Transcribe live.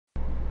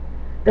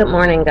Good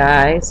morning,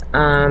 guys.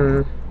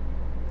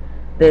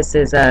 This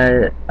is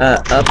a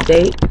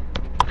update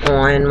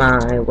on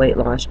my weight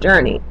loss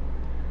journey.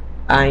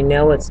 I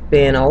know it's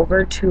been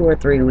over 2 or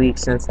 3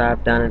 weeks since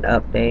I've done an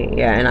update.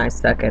 Yeah, and I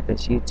suck at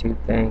this YouTube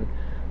thing.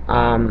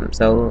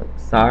 So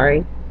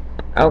sorry.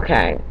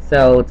 Okay,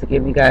 so to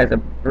give you guys a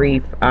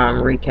brief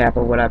recap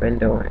of what I've been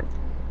doing.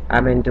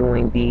 I've been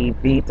doing the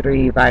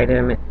V3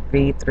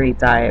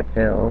 diet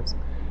pills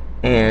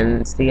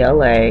and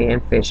CLA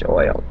and fish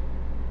oil.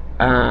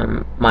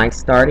 My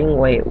starting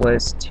weight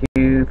was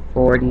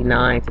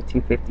 249 to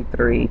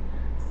 253,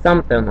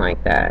 something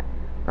like that.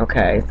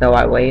 Okay, so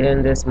I weighed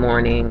in this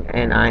morning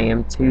and I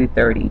am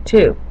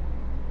 232.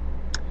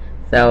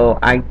 So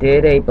I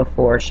did a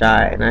before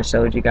shot and I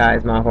showed you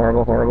guys my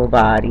horrible, horrible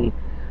body.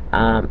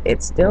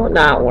 It's still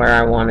not where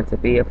I want it to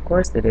be. Of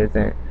course it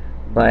isn't.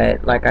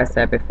 But like I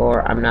said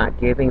before, I'm not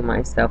giving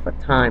myself a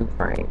time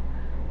frame.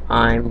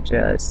 I'm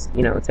just,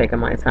 taking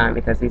my time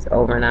because these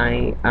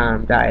overnight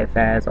diet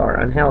fads are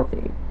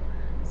unhealthy.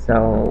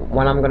 So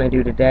what I'm going to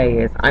do today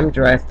is I'm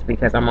dressed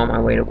because I'm on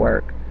my way to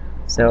work.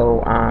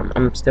 So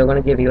I'm still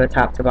going to give you a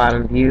top to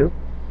bottom view.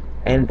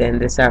 And then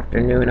this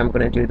afternoon I'm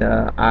going to do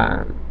the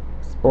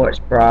sports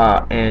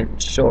bra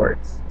and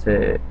shorts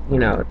to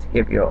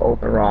give you an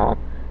overall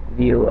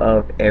view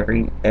of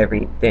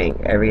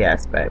everything, every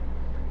aspect.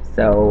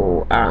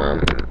 So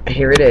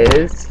here it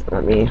is.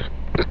 Let me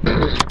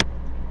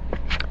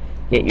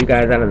get you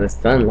guys out of the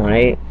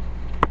sunlight.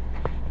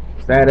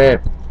 Is that it?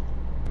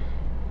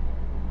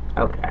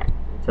 Okay,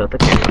 tilt the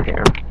camera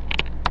here.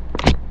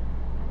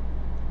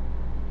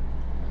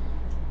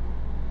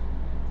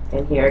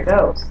 And here it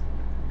goes.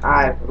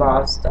 I've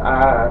lost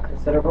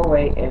considerable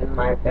weight in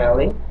my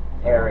belly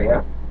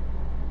area.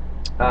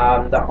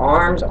 The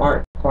arms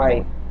aren't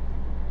quite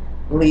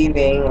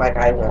leaving like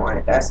I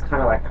want. That's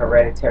kind of like a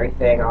hereditary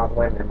thing. All the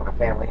women in my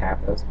family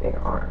have those big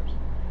arms.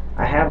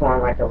 I have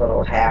on like a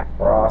little half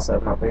bra, so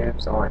my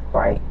boobs aren't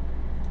quite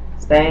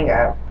staying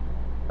up.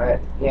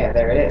 But yeah,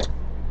 there it is.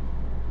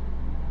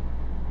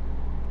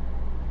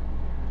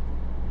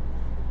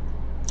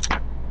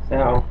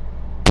 So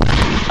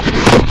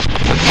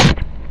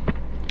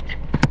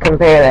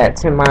compare that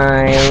to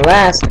my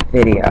last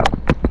video.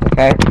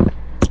 Okay.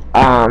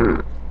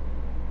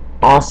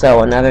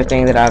 Also, another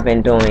thing that I've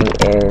been doing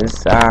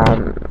is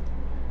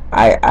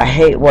I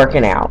hate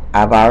working out.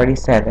 I've already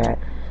said that.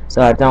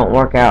 So I don't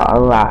work out a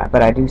lot,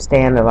 but I do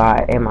stand a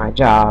lot in my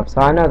job.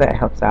 So I know that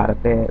helps out a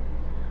bit.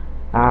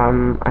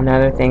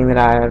 Another thing that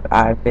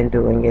I've been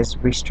doing is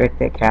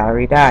restricted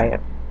calorie diet.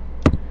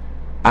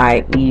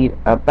 I eat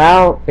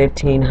about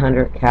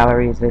 1,500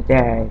 calories a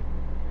day,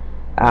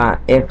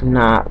 if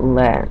not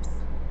less.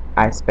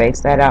 I space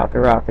that out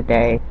throughout the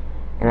day,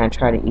 and I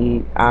try to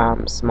eat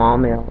small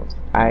meals.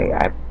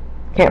 I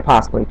can't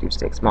possibly do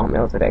 6 small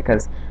meals a day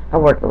because I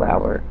work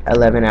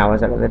 11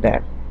 hours out of the day.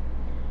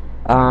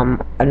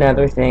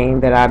 Another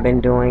thing that I've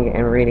been doing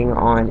and reading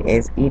on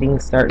is eating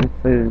certain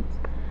foods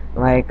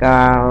like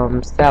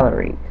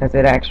celery, because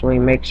it actually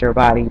makes your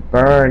body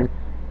burn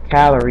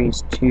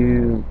calories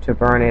to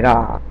burn it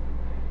off.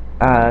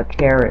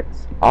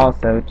 Carrots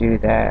also do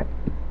that.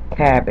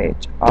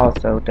 Cabbage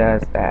also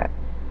does that.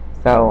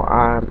 So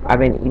I've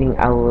been eating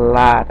a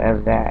lot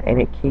of that, and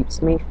it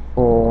keeps me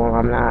full.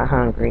 I'm not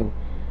hungry,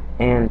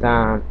 and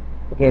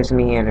gives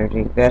me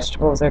energy.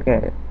 Vegetables are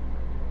good.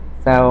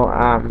 So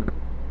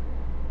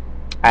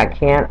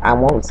I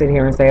won't sit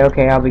here and say,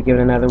 okay, I'll be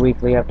giving another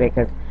weekly update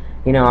because,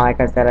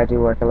 like I said, I do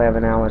work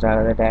 11 hours out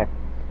of the day.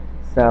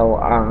 So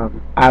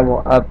I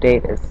will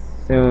update as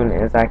soon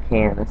as I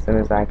can.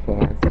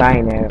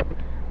 Sign out.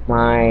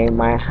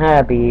 My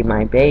hubby,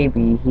 my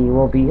baby, he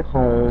will be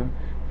home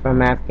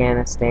from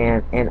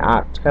Afghanistan in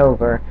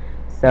October.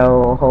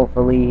 So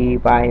hopefully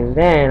by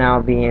then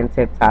I'll be in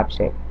tip-top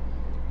shape.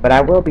 But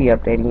I will be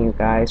updating you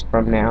guys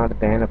from now to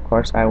then. Of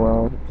course I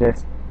will.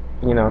 Just,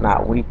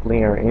 not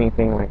weekly or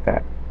anything like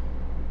that.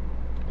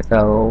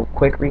 So,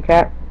 quick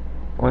recap.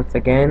 Once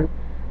again,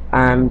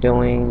 I'm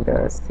doing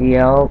the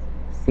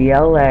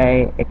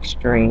CLA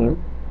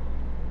Extreme,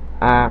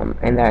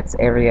 and that's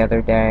every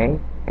other day.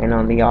 And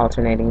on the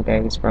alternating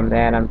days from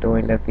that, I'm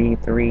doing the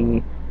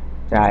V3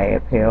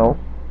 diet pill,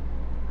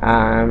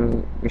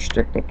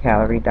 restricted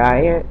calorie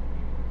diet,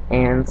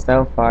 and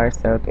so far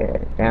so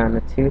good. Down to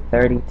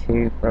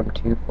 232 from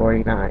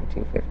 249,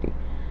 250,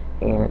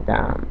 and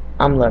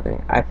I'm loving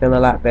it. I feel a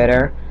lot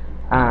better.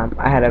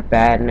 I had a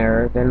bad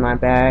nerve in my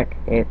back.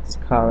 It's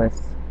called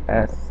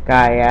a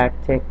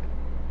sciatic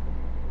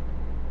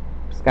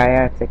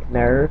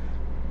nerve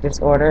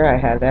disorder. I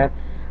had that.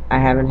 I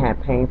haven't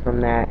had pain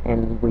from that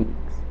in weeks.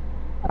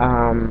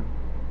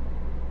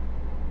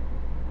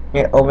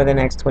 Over the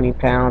next 20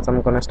 pounds,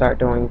 I'm going to start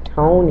doing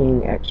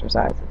toning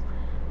exercises.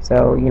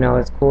 So,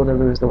 it's cool to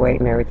lose the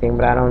weight and everything,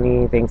 but I don't need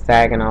anything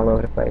sagging all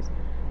over the place.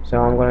 So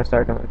I'm going to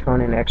start doing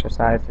toning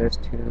exercises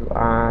to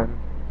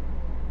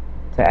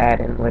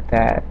add in with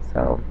that.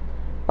 So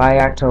by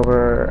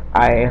October,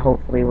 I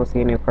hopefully will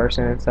see a new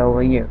person, and so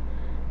will you.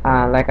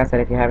 Like I said,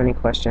 if you have any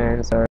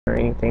questions or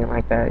anything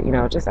like that,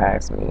 just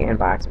ask me,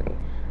 inbox me.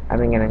 I've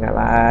been getting a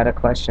lot of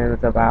questions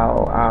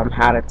about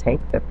how to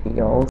take the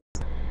pills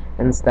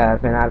and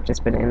stuff, and I've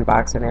just been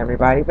inboxing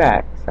everybody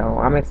back. So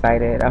I'm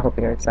excited. I hope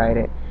you're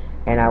excited,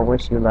 and I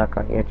wish you luck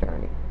on your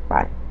journey.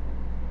 Bye.